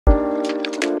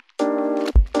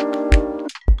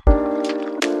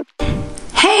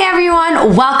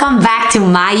everyone, welcome back to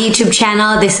my YouTube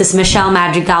channel. This is Michelle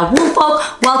Madrigal.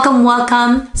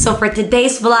 Welcome. So for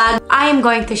today's vlog, I am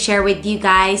going to share with you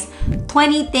guys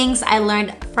 20 things I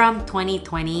learned from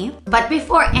 2020. But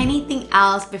before anything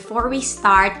else, before we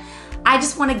start, I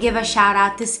just want to give a shout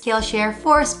out to Skillshare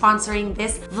for sponsoring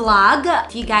this vlog.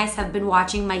 If you guys have been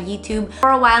watching my YouTube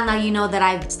for a while now, you know that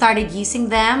I've started using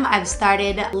them. I've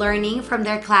started learning from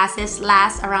their classes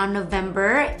last around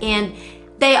November, and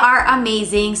they are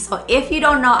amazing. So if you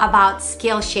don't know about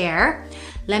Skillshare,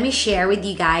 let me share with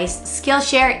you guys.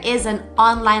 Skillshare is an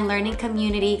online learning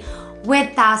community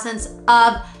with thousands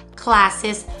of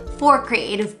classes for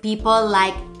creative people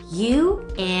like you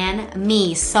and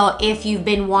me. So if you've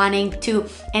been wanting to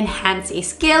enhance a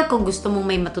skill, kung gusto mong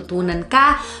may matutunan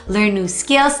ka, learn new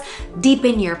skills,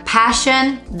 deepen your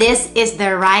passion, this is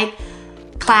the right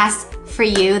class for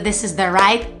you. This is the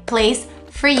right place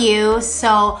for you.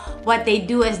 So what they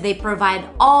do is they provide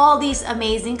all these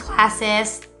amazing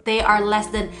classes. They are less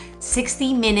than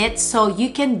 60 minutes, so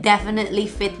you can definitely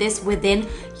fit this within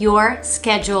your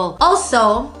schedule.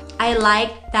 Also, I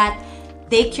like that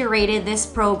they curated this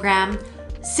program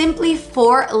simply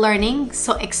for learning.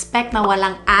 So expect na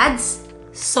walang ads,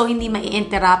 so hindi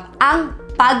mai-interrupt ang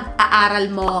pag-aaral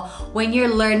mo when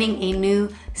you're learning a new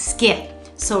skill.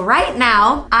 So right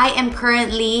now, I am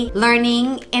currently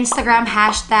learning Instagram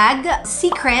hashtag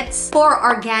secrets for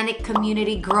organic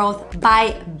community growth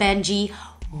by Benji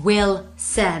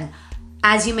Wilson.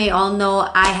 As you may all know,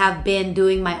 I have been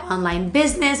doing my online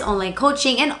business, online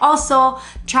coaching, and also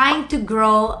trying to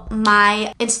grow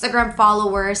my Instagram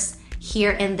followers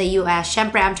here in the US.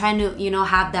 Syempre, I'm trying to,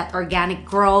 have that organic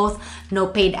growth, no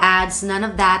paid ads, none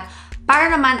of that.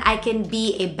 Para naman I can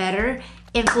be a better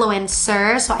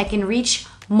influencer so I can reach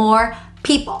more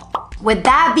people. With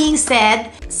that being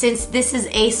said, since this is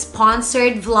a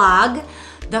sponsored vlog,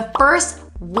 the first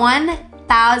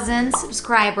 1,000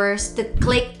 subscribers to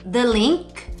click the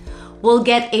link will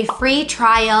get a free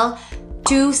trial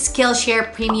to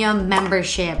Skillshare Premium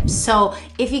membership. So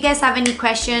if you guys have any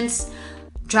questions,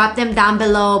 drop them down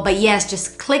below. But yes,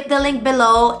 just click the link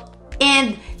below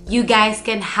and you guys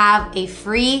can have a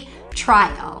free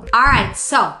trial. All right,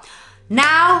 so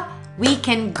now we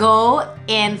can go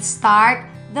and start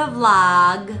the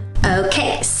vlog.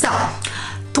 Okay, so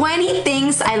 20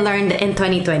 things I learned in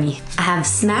 2020. I have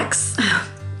snacks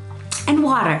and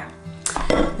water.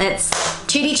 Let's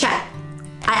chitty chat.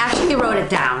 I actually wrote it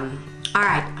down. All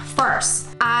right, first,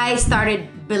 I started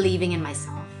believing in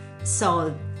myself.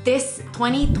 So this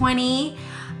 2020,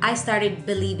 I started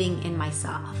believing in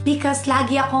myself. Because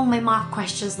lagi akong may mga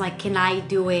questions like, can I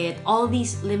do it? All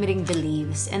these limiting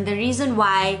beliefs. And the reason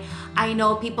why I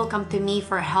know people come to me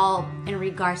for help in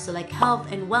regards to like health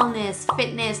and wellness,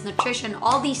 fitness, nutrition,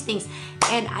 all these things.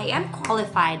 And I am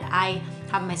qualified. I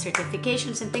have my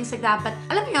certifications and things like that. But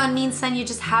alam mo yun, minsan you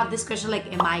just have this question like,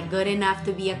 am I good enough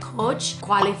to be a coach?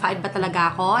 Qualified ba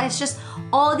talaga ako? It's just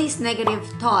all these negative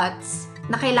thoughts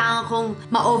na kailangan kong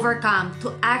ma-overcome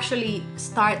to actually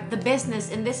start the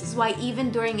business. And this is why even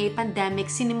during a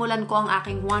pandemic, sinimulan ko ang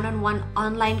aking one-on-one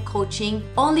online coaching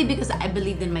only because I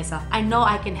believed in myself. I know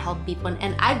I can help people,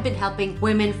 and I've been helping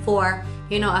women for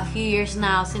a few years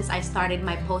now since I started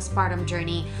my postpartum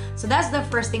journey. So that's the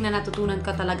first thing na natutunan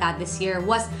ko talaga this year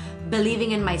was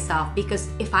believing in myself.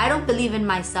 Because if I don't believe in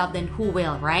myself, then who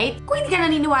will, right? Kung hindi ka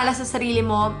naniniwala sa sarili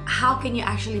mo, how can you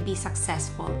actually be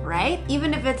successful, right?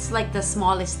 Even if it's like the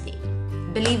smallest thing.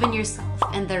 Believe in yourself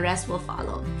and the rest will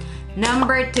follow.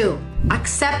 Number 2,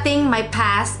 accepting my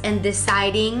past and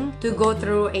deciding to go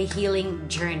through a healing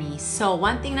journey. So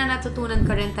one thing na natutunan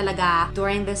ko rin talaga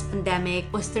during this pandemic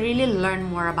was to really learn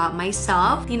more about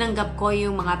myself. Tinanggap ko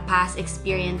yung mga past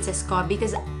experiences ko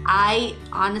because I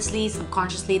honestly,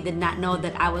 subconsciously did not know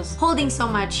that I was holding so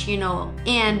much,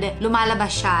 and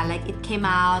lumalabas siya. Like it came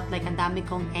out, like ang dami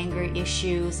kong anger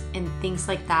issues and things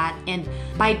like that. And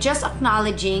by just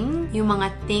acknowledging yung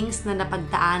mga things na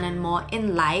napagdaanan mo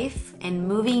in life and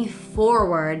moving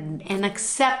forward and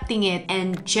accepting it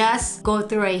and just go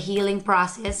through a healing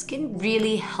process can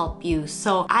really help you.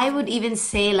 So I would even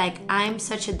say like I'm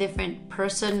such a different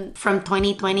person from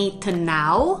 2020 to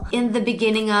now. In the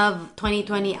beginning of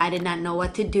 2020, I did not know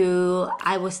what to do.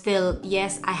 I was still,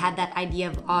 yes, I had that idea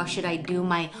of, oh, should I do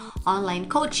my online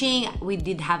coaching? We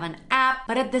did have an app,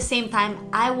 but at the same time,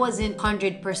 I wasn't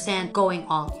 100% going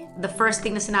all in. The first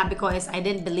thing na sinabi ko is I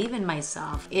didn't believe in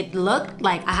myself. It looked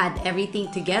like I had everything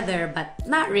together, but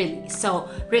not really. So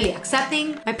really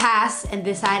accepting my past and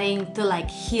deciding to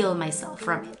like heal myself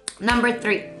from it. Number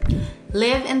 3,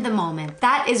 live in the moment.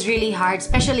 That is really hard,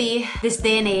 especially this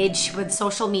day and age with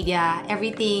social media.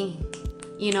 Everything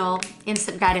you know,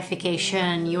 instant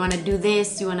gratification. You want to do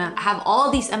this, you want to have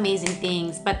all these amazing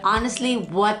things. But honestly,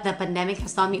 what the pandemic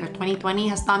has taught me, or 2020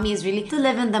 has taught me, is really to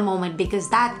live in the moment, because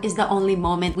that is the only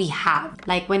moment we have.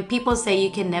 Like when people say you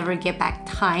can never get back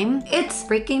time, it's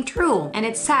freaking true. And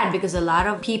it's sad because a lot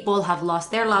of people have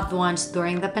lost their loved ones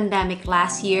during the pandemic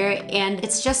last year, and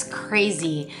it's just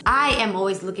crazy. I am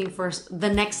always looking for the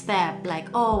next step, like,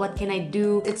 oh, what can I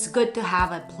do? It's good to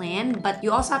have a plan, but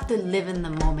you also have to live in the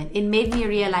moment. It made me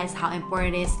realize how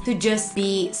important it is to just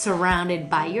be surrounded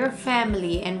by your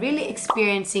family and really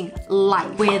experiencing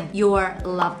life with your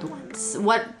loved ones.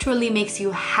 What truly makes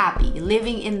you happy,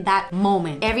 living in that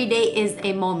moment. Every day is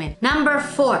a moment. Number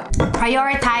 4,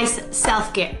 prioritize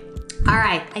self-care.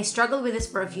 Alright, I struggled with this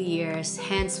for a few years,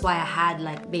 hence why I had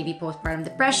like baby postpartum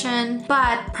depression.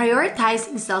 But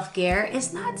prioritizing self-care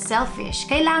is not selfish.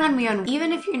 Kailangan mo yun.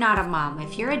 Even if you're not a mom,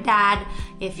 if you're a dad,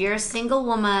 if you're a single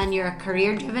woman, you're a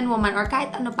career-driven woman, or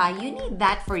kahit ano pa, you need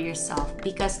that for yourself,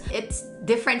 because it's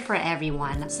different for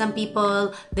everyone. Some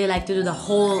people, they like to do the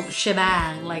whole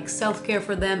shebang. Like self-care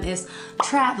for them is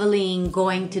traveling,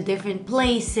 going to different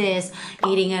places,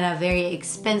 eating at a very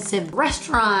expensive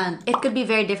restaurant. It could be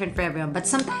very different for everyone, but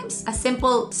sometimes a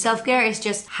simple self-care is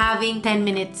just having 10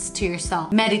 minutes to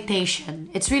yourself. Meditation.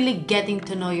 It's really getting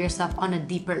to know yourself on a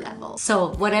deeper level.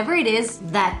 So whatever it is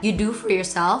that you do for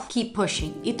yourself, keep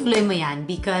pushing. Ituloy mo yan,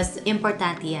 because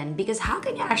importante yan. Because how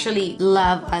can you actually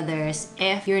love others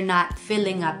if you're not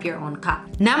filling up your own cup?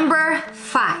 Number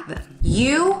 5,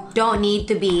 you don't need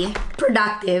to be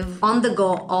productive on the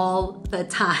go all the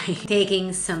time.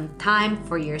 Taking some time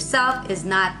for yourself is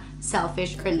not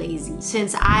selfish or lazy.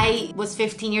 Since I was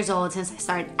 15 years old, since I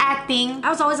started acting, I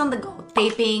was always on the go.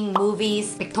 Taping,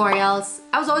 movies, pictorials.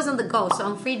 I was always on the go. So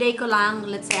on free day ko lang,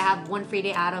 let's say I have 1 free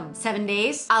day out of 7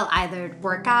 days, I'll either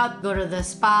work out, go to the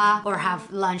spa, or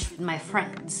have lunch with my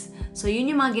friends. So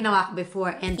yun yung mga ginawa ko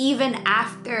before. And even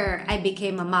after I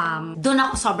became a mom, doon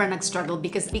ako sobrang nag-struggle,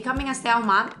 because becoming a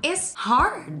stay-at-home mom is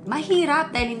hard.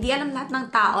 Mahirap dahil hindi alam lahat ng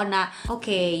tao na,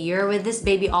 okay, you're with this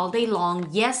baby all day long.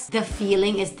 Yes, the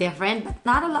feeling is different, but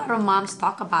not a lot of moms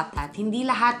talk about that. Hindi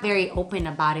lahat very open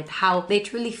about it, how they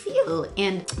truly feel.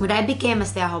 And when I became a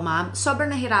stay-at-home mom,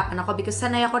 sobrang nahirapan ako because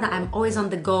sanay ako na I'm always on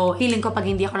the go. Feeling ko pag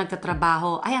hindi ako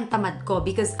nagtatrabaho, ay ang tamad ko,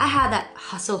 because I had that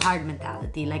hustle hard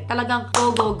mentality. Like talagang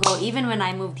go, go, go. Even when I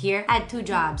moved here, I had 2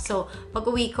 jobs. So pag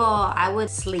uwi ko, I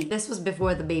would sleep. This was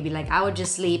before the baby. Like I would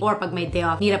just sleep, or pag may day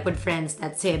off, meet up with friends,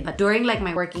 that's it. But during like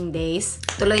my working days,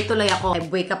 tuloy-tuloy ako. I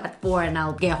wake up at 4 and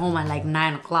I'll get home at like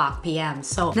 9 o'clock p.m.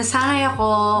 So nasanay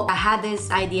ako. I had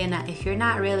this idea na if you're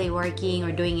not really working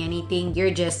or doing anything, you're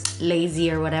just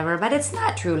lazy or whatever. But it's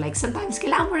not true. Like sometimes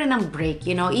kailangan mo rin ng break,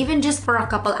 you know, even just for a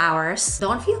couple hours.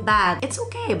 Don't feel bad. It's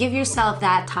okay. Give yourself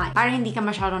that time para hindi ka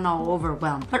masyado na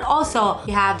overwhelmed. But also,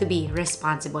 you have to be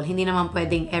responsible. Hindi naman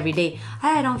pwedeng everyday,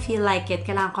 I don't feel like it.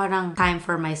 Kailangan ko ng time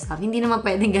for myself. Hindi naman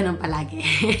pwedeng ganun palagi.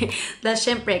 Dahil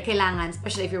syempre, kailangan,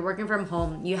 especially if you're working from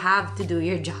home, you have to do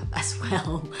your job as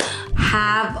well.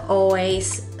 Have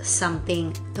always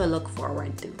something to look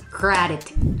forward to.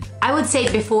 Gratitude. I would say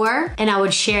it before and I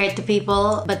would share it to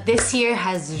people, but this year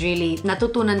has really,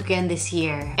 natutunan ko yan this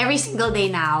year. Every single day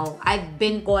now, I've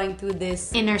been going through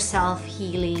this inner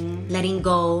self-healing, letting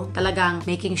go, talagang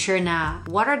making sure na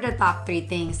what are the top 3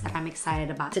 things that I'm excited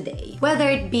about today.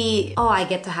 Whether it be, oh, I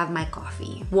get to have my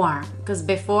coffee, warm. Because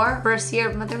before, first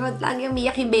year of motherhood, lagi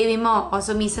umiyak yung baby mo.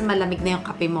 Also, minsan malamig na yung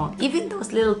kape mo. Even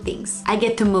those little things. I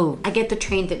get to move. I get to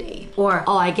train today. Or,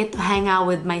 oh, I get to hang out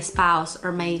with my spouse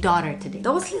or my daughter today.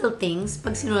 Those little things,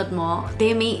 pag sinulat mo,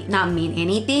 they may not mean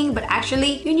anything, but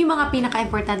actually, yun yung mga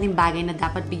pinaka-importanting bagay na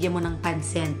dapat bigyan mo ng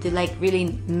pansin to like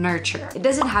really nurture. It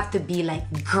doesn't have to be like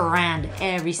grand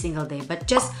every single day, but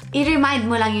just i-remind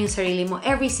mo lang yung sarili mo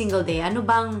every single day. Ano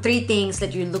bang 3 things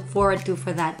that you look forward to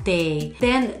for that day?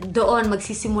 Then, doon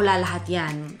magsisimula lahat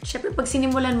yan. Syempre, pag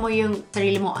sinimulan mo yung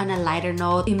sarili mo on a lighter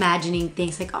note, imagining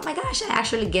things like, oh my gosh, I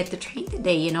actually get to train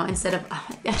today, you know, instead of, oh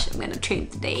my gosh, I'm gonna train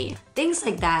today. Things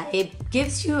like that. It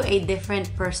gives you a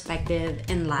different perspective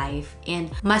in life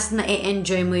and mas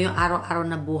na-enjoy mo yung araw-araw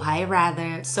na buhay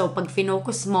rather. So, pag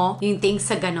finocus mo yung things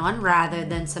sa ganon rather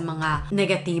than sa mga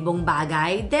negatibong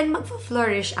bagay, then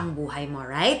magfa-flourish ang buhay mo,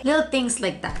 right? Little things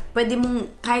like that. Pwede mong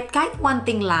kahit one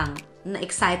thing lang na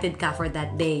excited ka for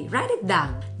that day, write it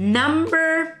down.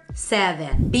 Number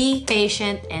 7, be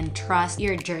patient and trust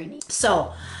your journey.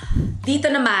 So, dito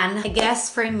naman, I guess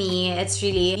for me, it's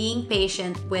really being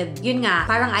patient with, yun nga,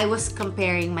 parang I was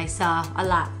comparing myself a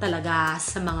lot talaga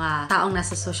sa mga taong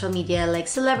nasa social media, like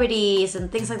celebrities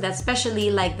and things like that,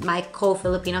 especially like my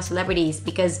co-Filipino celebrities,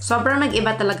 because sobrang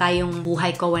nag-iba talaga yung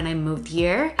buhay ko when I moved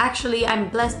here. Actually, I'm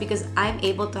blessed because I'm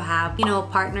able to have, you know,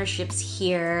 partnerships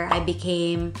here. I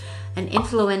became an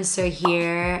influencer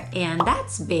here, and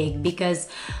that's big because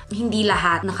hindi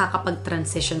lahat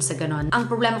nakakapag-transition sa ganon.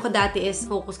 Ang problema ko dati is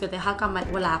focus ko tayo, how come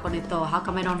wala ako nito? How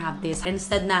come I don't have this?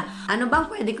 Instead na, ano bang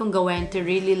pwede kong gawin to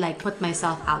really like put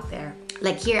myself out there?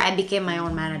 Like here, I became my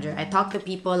own manager. I talk to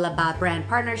people about brand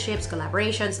partnerships,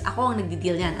 collaborations. Ako ang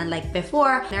nagdi-deal yan. Unlike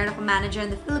before, meron akong manager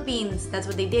in the Philippines. That's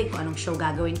what they did. Kung anong show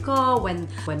gagawin ko, when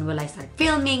will I start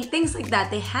filming, things like that.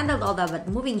 They handled all that.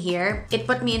 But moving here, it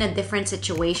put me in a different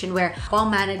situation where ako ang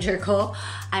manager ko,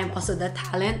 I'm also the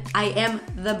talent. I am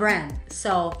the brand.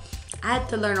 So, I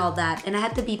had to learn all that, and I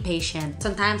had to be patient.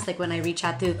 Sometimes, like when I reach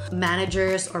out to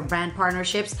managers or brand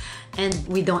partnerships and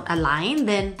we don't align,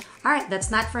 then all right,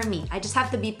 that's not for me. I just have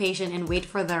to be patient and wait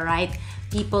for the right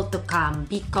people to come,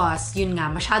 because yun nga,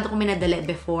 masyado ko minadali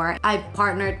before. I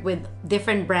partnered with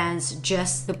different brands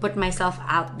just to put myself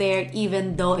out there,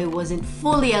 even though it wasn't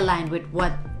fully aligned with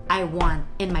what I want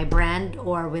in my brand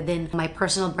or within my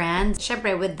personal brand.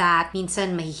 Syempre, with that,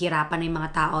 minsan mahihirapan na yung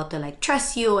mga tao to like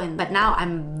trust you. But now,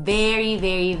 I'm very,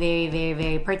 very, very, very,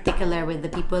 very particular with the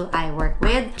people I work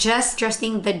with. Just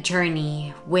trusting the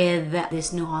journey with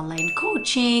this new online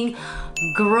coaching,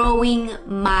 growing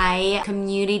my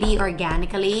community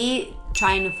organically,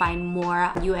 trying to find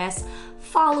more US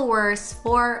followers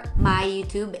for my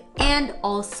YouTube and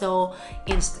also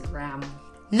Instagram.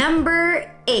 Number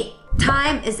 8.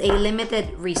 Time is a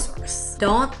limited resource.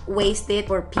 Don't waste it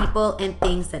for people and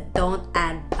things that don't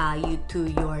add value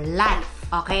to your life.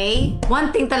 Okay?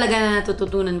 One thing talaga na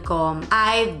natututunan ko,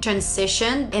 I've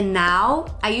transitioned and now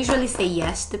I usually say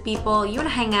yes to people. You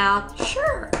wanna hang out?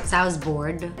 Sure. Because I was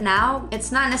bored. Now,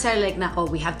 it's not necessarily like na, oh,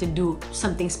 we have to do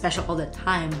something special all the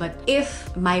time. But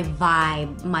if my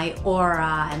vibe, my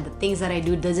aura, and the things that I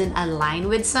do doesn't align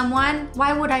with someone,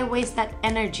 why would I waste that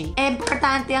energy?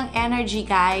 Importante ang energy,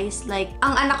 guys. Like,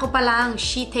 ang anak ko pa lang,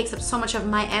 she takes up so much of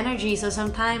my energy. So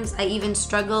sometimes I even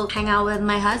struggle hang out with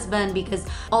my husband because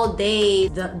all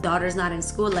day the daughter's not in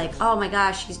school. Like, oh my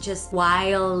gosh, she's just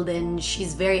wild and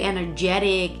she's very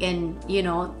energetic and, you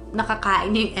know,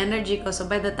 nakakain yung energy ko. So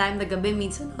by the time na gabi,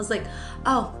 minsan I was like,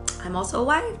 oh, I'm also a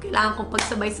wife. Kailangan kong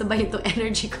pagsabay-sabay itong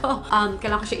energy ko.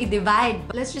 Kailangan ko siya i-divide.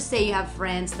 Let's just say you have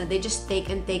friends na they just take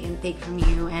and take and take from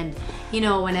you. And, you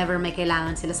know, whenever may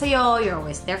kailangan sila sa'yo, you're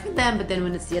always there for them. But then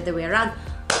when it's the other way around,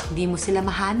 hindi mo sila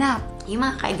mahanap. Yung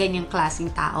mga kaganyang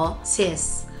klaseng tao,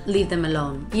 sis, leave them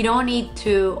alone. You don't need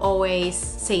to always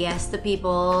say yes to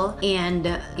people, and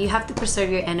you have to preserve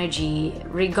your energy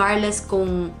regardless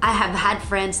kung I have had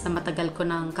friends na matagal ko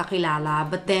nang kakilala,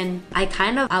 but then I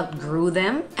kind of outgrew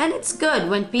them. And it's good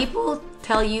when people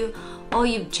tell you, oh,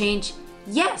 you've changed.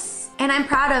 Yes, and I'm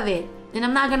proud of it. And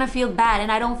I'm not gonna feel bad,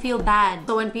 and I don't feel bad.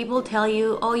 So when people tell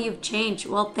you, oh, you've changed,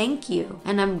 well, thank you.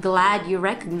 And I'm glad you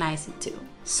recognize it too.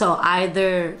 So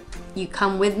either you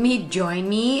come with me, join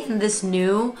me in this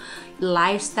new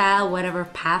lifestyle, whatever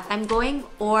path I'm going,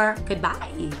 or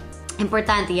goodbye.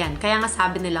 Importante yan. Kaya nga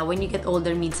sabi nila, when you get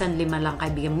older, minsan 5 lang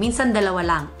kaibigan, minsan 2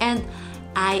 lang. And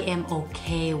I am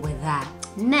okay with that.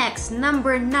 Next,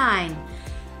 number 9.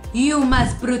 You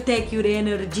must protect your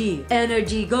energy.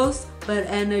 Energy goes, but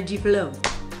energy flows.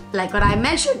 Like what I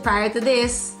mentioned prior to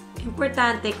this,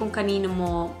 importante kung kanino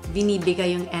mo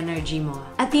binibigay yung energy mo.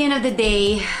 At the end of the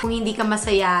day, kung hindi ka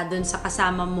masaya dun sa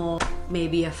kasama mo,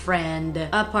 maybe a friend,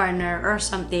 a partner, or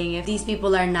something, if these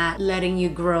people are not letting you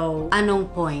grow, anong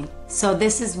point? So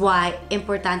this is why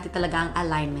importante talaga ang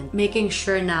alignment. Making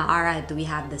sure na, alright, do we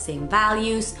have the same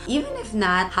values? Even if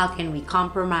not, how can we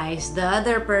compromise? The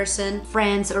other person,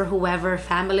 friends or whoever,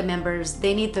 family members,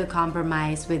 they need to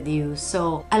compromise with you.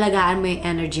 So, alagaan mo yung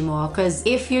energy mo. Because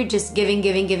if you're just giving,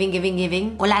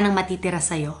 wala nang matitira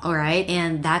sa'yo. Alright?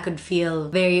 And that could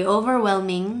feel very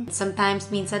overwhelming.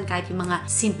 Sometimes, minsan, kahit yung mga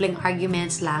simpleng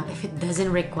arguments lang, if it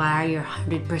doesn't require your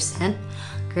 100%,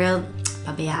 girl,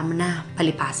 pabayaan mo na,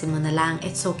 palipasin mo na lang.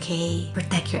 It's okay.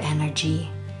 Protect your energy.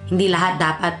 Hindi lahat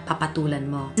dapat papatulan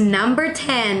mo. Number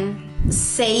 10,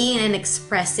 saying and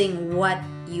expressing what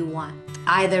you want.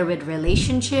 either with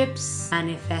relationships,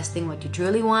 manifesting what you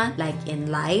truly want, like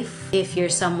in life. If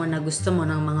you're someone na gusto mo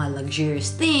ng mga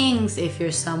luxurious things, if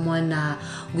you're someone na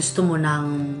gusto mo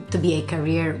ng to be a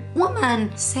career woman,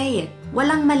 say it.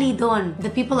 Walang mali doon.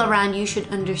 The people around you should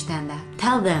understand that.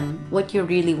 Tell them what you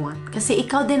really want. Kasi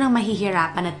ikaw din ang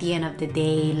mahihirapan at the end of the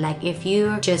day. Like if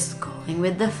you're just going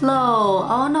with the flow,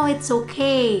 oh no, it's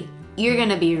okay, you're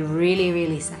gonna be really,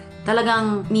 really sad.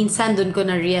 Talagang minsan dun ko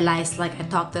na-realize, like I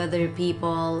talk to other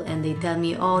people and they tell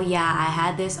me, oh yeah, I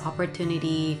had this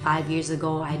opportunity 5 years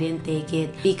ago, I didn't take it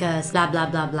because blah blah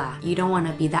blah blah. You don't want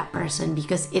to be that person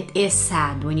because it is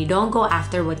sad when you don't go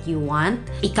after what you want.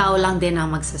 Ikaw lang din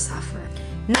ang magsasuffer.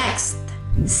 Next,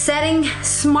 setting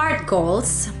smart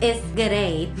goals is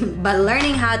great, but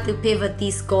learning how to pivot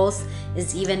these goals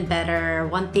is even better.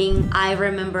 One thing I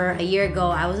remember a year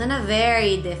ago, I was in a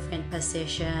very different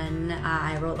position.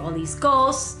 I wrote all these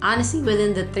goals. Honestly,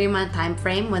 within the 3-month time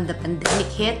frame when the pandemic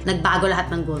hit, nagbago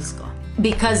lahat ng goals ko.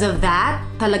 Because of that,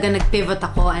 talaga nagpivot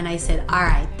ako and I said,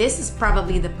 alright, this is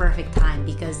probably the perfect time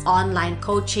because online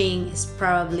coaching is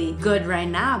probably good right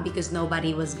now because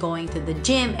nobody was going to the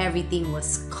gym, everything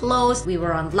was closed, we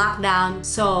were on lockdown.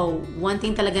 So, one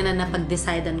thing talaga na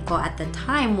napag-decidean ko at the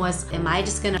time was, am I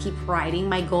just gonna keep writing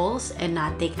my goals and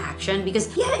not take action?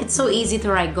 Because yeah, it's so easy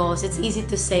to write goals. It's easy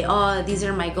to say, oh, these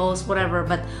are my goals, whatever,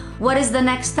 but what is the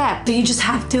next step? So you just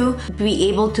have to be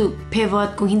able to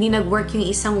pivot. Kung hindi nag-work yung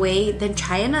isang way, then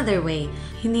try another way.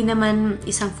 Hindi naman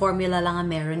isang formula lang ang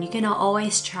meron. You can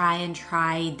always try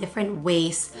different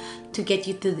ways to get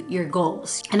you to your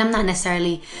goals. And I'm not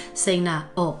necessarily saying na,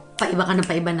 oh, paiba ka na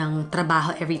paiba ng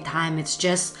trabaho every time. It's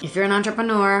just, if you're an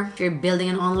entrepreneur, if you're building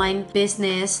an online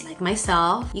business like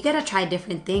myself, you gotta try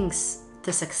different things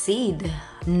to succeed.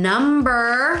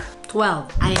 Number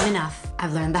 12, I am enough.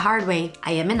 I've learned the hard way.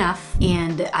 I am enough.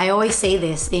 And I always say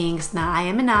these things na I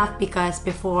am enough because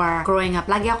before growing up,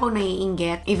 lagi ako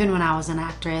naiinggit. Even when I was an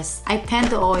actress, I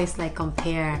tend to always like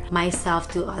compare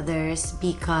myself to others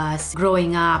because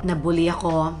growing up, nabully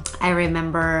ako. I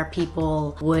remember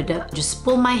people would just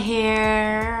pull my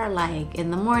hair like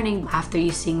in the morning after you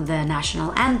sing the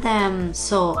national anthem.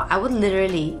 So I would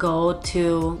literally go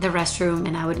to the restroom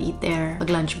and I would eat there pag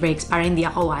lunch breaks para hindi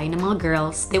ako kawain ng mga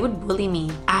girls. They would bully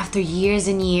me. After years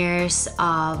and years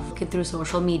of looking through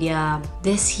social media,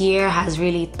 this year has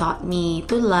really taught me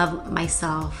to love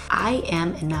myself. I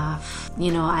am enough.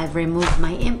 You know, I've removed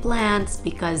my implants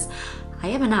because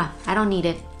I am enough. I don't need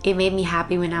it. It made me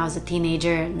happy when I was a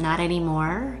teenager, not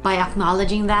anymore. By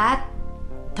acknowledging that,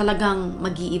 talagang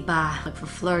mag-iiba,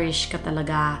 mag-flourish ka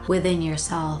talaga within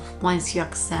yourself once you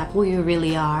accept who you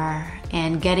really are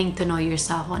and getting to know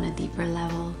yourself on a deeper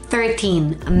level.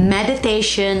 13,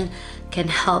 meditation can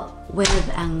help with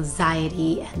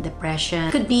anxiety and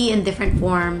depression. Could be in different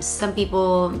forms. Some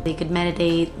people, they could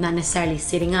meditate, not necessarily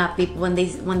sitting up. People,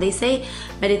 when they say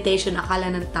meditation,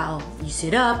 akala ng tao, you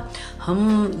sit up,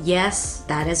 yes,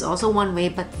 that is also one way,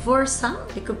 but for some,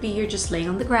 it could be you're just laying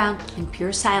on the ground in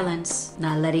pure silence,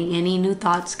 not letting any new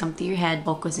thoughts come to your head,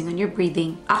 focusing on your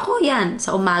breathing. Ako yan,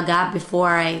 sa umaga,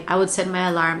 before I would set my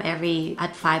alarm at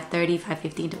 5:30,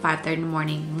 5:15 to 5:30 in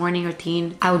the morning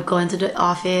routine. I would go into the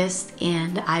office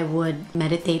and I would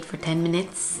meditate for 10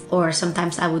 minutes, or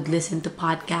sometimes I would listen to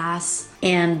podcasts,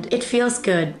 and it feels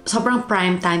good. Sobrang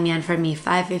prime time yan for me,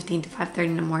 5:15 to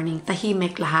 5:30 in the morning.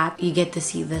 Tahimik lahat. You get to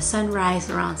see the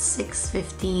sunrise around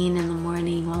 6:15 in the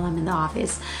morning while I'm in the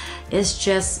office. It's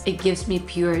just, it gives me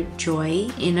pure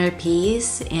joy, inner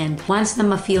peace, and once na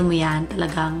ma-feel mo yan,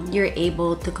 talagang you're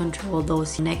able to control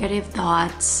those negative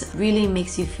thoughts. Really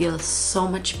makes you feel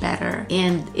so much better,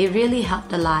 and it really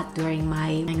helped a lot during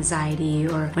my anxiety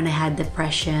or when I had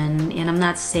depression. And I'm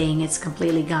not saying it's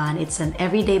completely gone. It's an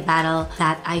everyday battle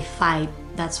that I fight.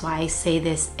 That's why I say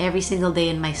this every single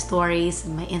day in my stories,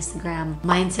 in my Instagram.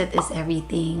 Mindset is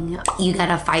everything. You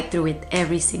gotta fight through it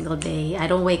every single day.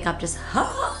 I don't wake up just,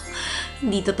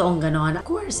 hindi totoong ganon. Of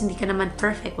course, hindi ka naman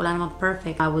perfect. Wala naman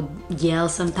perfect. I would yell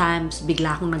sometimes,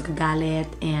 bigla akong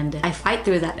nagagalit, and I fight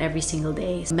through that every single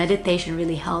day. Meditation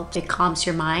really helps. It calms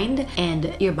your mind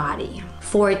and your body.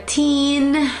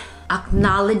 14,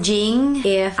 acknowledging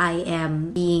if I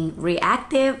am being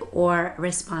reactive or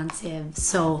responsive.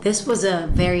 So this was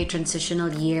a very transitional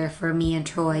year for me and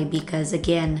Troy because,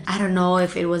 again, I don't know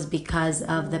if it was because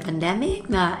of the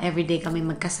pandemic na everyday kami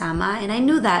magkasama, and I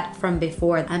knew that from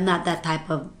before. I'm not that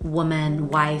type of woman,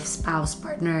 wife, spouse,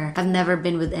 partner. I've never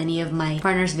been with any of my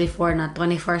partners before, not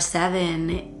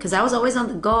 24/7, because I was always on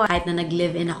the go. Kahit na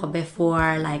nag-live-in ako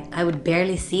before, like I would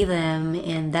barely see them,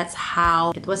 and that's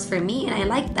how it was for me, and I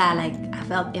like that. like I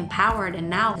felt empowered, and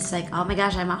now it's like, oh my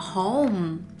gosh, I'm at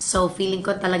home. So feeling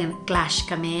ko talagang clash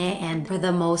kami, and for the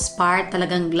most part,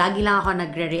 talagang lagi lang ako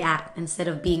nagre-react instead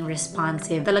of being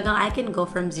responsive. Talagang I can go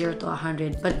from 0 to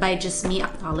 100, but by just me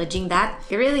acknowledging that,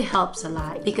 it really helps a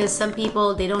lot. Because some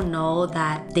people, they don't know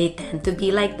that they tend to be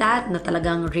like that, na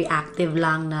talagang reactive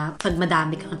lang, na pag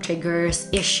madami kang triggers,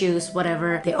 issues,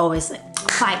 whatever, they always like,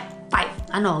 fight,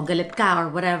 galit ka or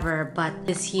whatever. But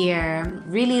this year,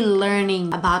 really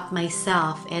learning about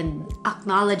myself and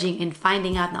acknowledging and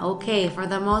finding out na okay, for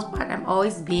the most part, I'm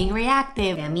always being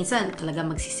reactive. Kaya minsan talaga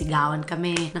magsisigawan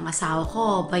kami ng asawa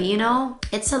ko. But you know,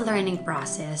 it's a learning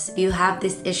process. If you have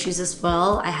these issues as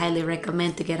well, I highly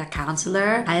recommend to get a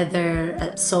counselor, either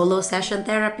a solo session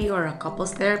therapy or a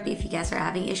couples therapy if you guys are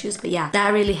having issues. But yeah,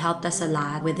 that really helped us a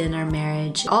lot within our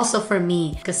marriage. Also for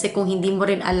me, kasi kung hindi mo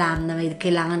rin alam na may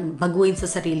kailangan baguhin sa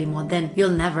sarili mo, then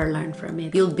you'll never learn from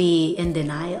it. You'll be in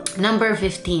denial. Number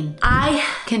 15. I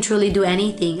can truly do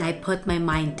anything I put my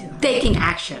mind to. Taking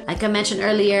action. Like I mentioned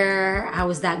earlier, I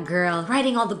was that girl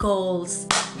writing all the goals.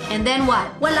 And then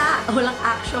what? Walang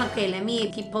action. Okay, let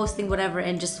me keep posting whatever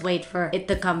and just wait for it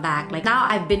to come back. Like now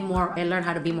I learned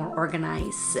how to be more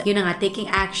organized. Yun na nga, taking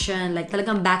action, like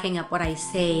talagang backing up what I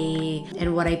say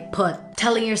and what I put.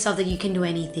 Telling yourself that you can do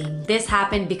anything. This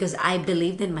happened because I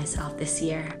believed in myself this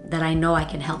year, that I know I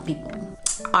can help people.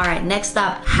 Alright, next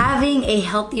up, having a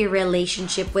healthy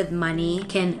relationship with money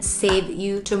can save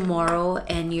you tomorrow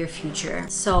and your future.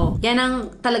 So, yan ang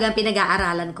talagang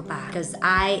pinag-aaralan ko pa, because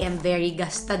I am very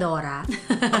gastadora.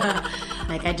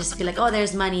 Like, I just feel like, oh,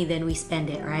 there's money, then we spend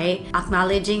it, right?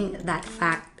 Acknowledging that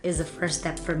fact is the first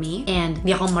step for me, and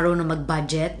hindi ako marunong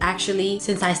mag-budget. Actually,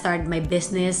 since I started my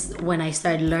business, when I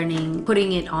started learning,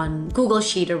 putting it on Google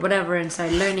Sheet or whatever, and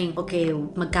started learning, okay,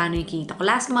 magkano yung kinita ko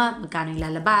last month, magkano yung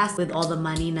lalabas, with all the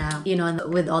money na, you know,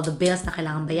 with all the bills na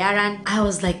kailangan bayaran, I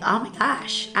was like, oh my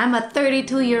gosh, I'm a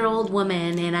 32-year-old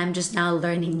woman, and I'm just now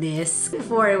learning this.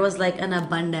 Before, it was like an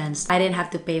abundance. I didn't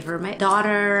have to pay for my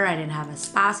daughter, I didn't have a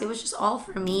spouse, it was just all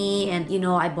for me, and, you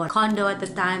know, I bought a condo at the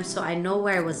time, so I know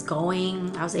where I was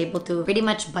going. I was able to pretty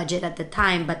much budget at the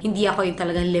time, but hindi ako yung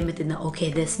talagang limited na,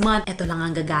 okay, this month, ito lang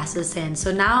ang gagastusin.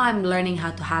 So now I'm learning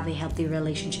how to have a healthy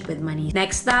relationship with money.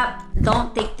 Next up,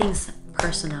 don't take things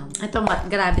personal. Ito,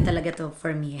 grabe talaga to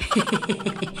for me.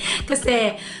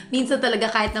 Kasi, minsan talaga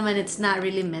kahit naman it's not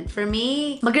really meant for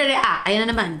me, magre-react. Ayun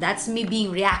na naman, that's me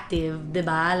being reactive,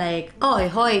 diba? Like, oy,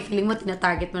 hoy, feeling mo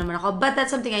tina-target mo naman ako. But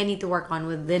that's something I need to work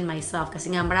on within myself.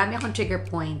 Kasi nga, marami akong trigger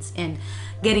points, and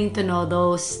getting to know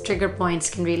those trigger points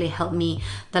can really help me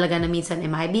talaga na minsan,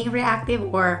 am I being reactive?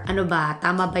 Or ano ba,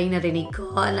 tama ba yung narinig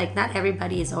ko? Like, not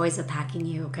everybody is always attacking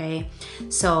you, okay?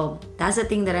 So, that's the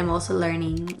thing that I'm also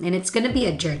learning. And it's gonna be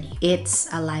a journey.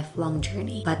 It's a lifelong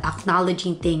journey. But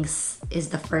acknowledging things is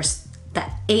the first. The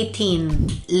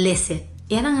 18, listen.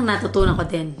 Yan ang natutunan ko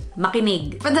din.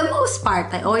 Makinig. For the most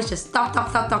part, I always just talk.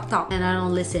 And I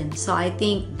don't listen. So I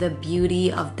think the beauty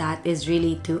of that is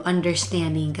really to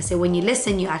understanding. Kasi when you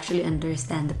listen, you actually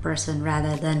understand the person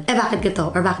rather than, bakit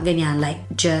ganito? Or bakit ganyan? Like,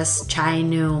 just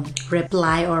trying to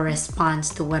reply or respond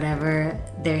to whatever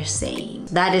they're saying.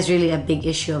 That is really a big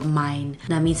issue of mine.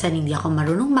 Na minsan hindi ako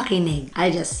marunong makinig.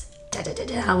 I just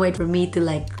I'll wait for me to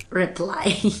like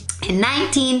reply. And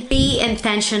 19, be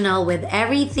intentional with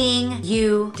everything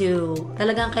you do.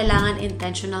 Talagang kailangan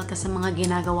intentional ka sa mga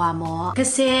ginagawa mo.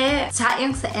 Kasi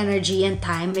sayang sa energy and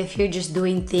time if you're just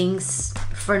doing things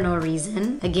for no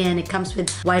reason. Again, it comes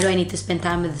with, why do I need to spend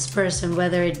time with this person?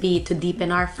 Whether it be to deepen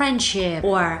our friendship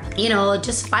or, you know,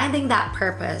 just finding that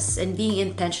purpose and being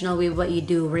intentional with what you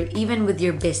do, even with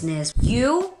your business.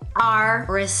 You are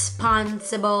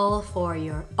responsible for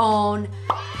your own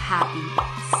happiness.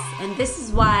 And this is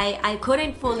why I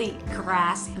couldn't fully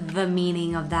grasp the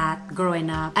meaning of that growing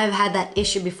up. I've had that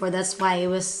issue before. That's why it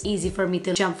was easy for me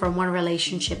to jump from one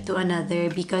relationship to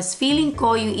another, because feeling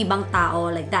ko yung ibang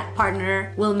tao, like that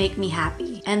partner, will make me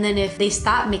happy. And then if they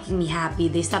stop making me happy,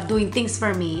 they stop doing things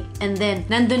for me, and then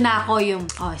nandun na ako yung,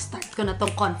 oh, start ko na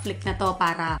tong conflict na to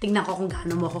para tingnan ko kung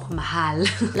gaano mo ako kamahal.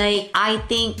 Like, I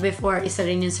think before, isa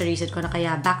rin yung sa reason ko na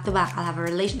kaya back to back, I'll have a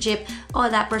relationship, oh,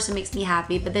 that person makes me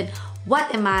happy, but then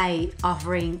what am I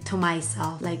offering to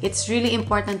myself? Like, it's really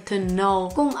important to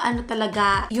know kung ano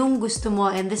talaga yung gusto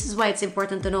mo, and this is why it's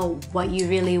important to know what you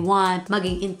really want.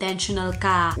 Maging intentional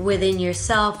ka within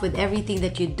yourself, with everything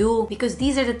that you do, because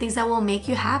these are the things that will make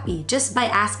you happy. Just by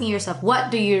asking yourself,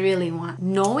 what do you really want?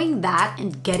 Knowing that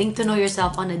and getting to know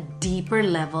yourself on a deeper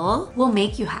level will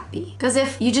make you happy. Because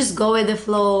if you just go with the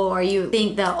flow, or you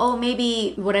think that, oh,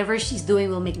 maybe whatever she's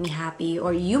doing will make me happy,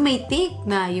 or you may think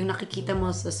na yung nakikita mo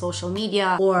sa social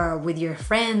media or with your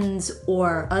friends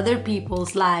or other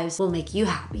people's lives will make you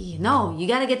happy. No, you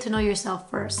gotta get to know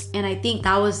yourself first. And I think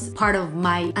that was part of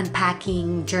my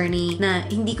unpacking journey na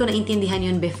hindi ko naintindihan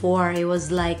yun before. It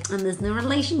was like, in this new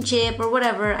relationship or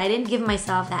whatever, I didn't give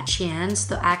myself that chance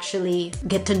to actually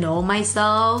get to know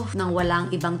myself nang walang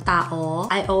ibang tao.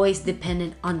 I always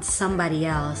depended on somebody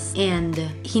else. And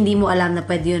hindi mo alam na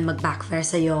pwede yun mag-backfire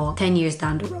sa'yo 10 years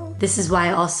down the road. This is why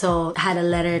I also had a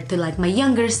letter to like my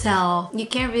younger self. You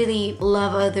can't really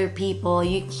love other people.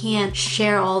 You can't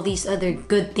share all these other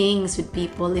good things with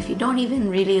people if you don't even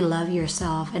really love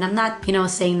yourself. And I'm not,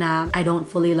 saying na I don't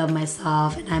fully love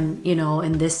myself and I'm,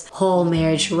 in this whole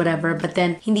marriage or whatever. But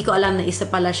then, hindi ko alam na isa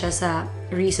pala siya sa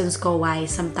reasons ko why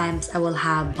sometimes I will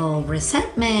have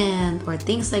resentment or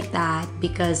things like that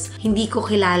because hindi ko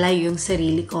kilala yung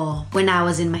sarili ko when I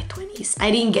was in my 20s. I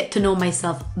didn't get to know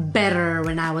myself better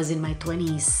when I was in my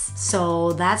 20s.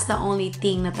 So that's the only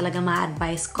thing na talaga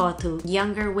ma-advise ko to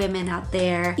younger women out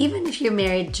there. Even if you're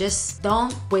married, just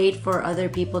don't wait for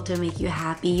other people to make you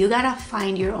happy. You gotta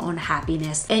find your own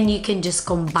happiness and you can just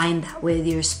combine that with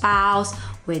your spouse,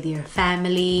 with your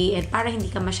family, and para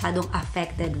hindi ka masyadong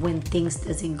affected when things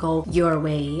doesn't go your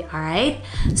way. Alright?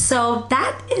 So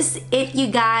that is it, you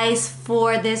guys,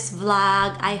 for this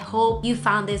vlog. I hope you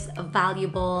found this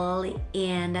valuable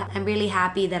and I'm really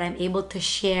happy that I'm able to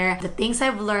share the things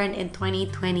I've learned in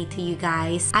 2020 to you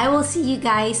guys. I will see you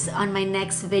guys on my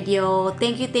next video.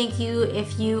 Thank you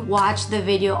if you watched the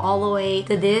video all the way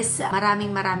to this.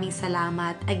 Maraming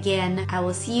salamat. Again, I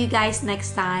will see you guys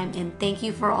next time and thank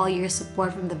you for all your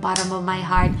support from the bottom of my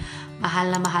heart.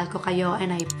 Mahal na mahal ko kayo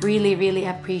and I really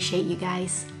appreciate you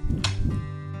guys.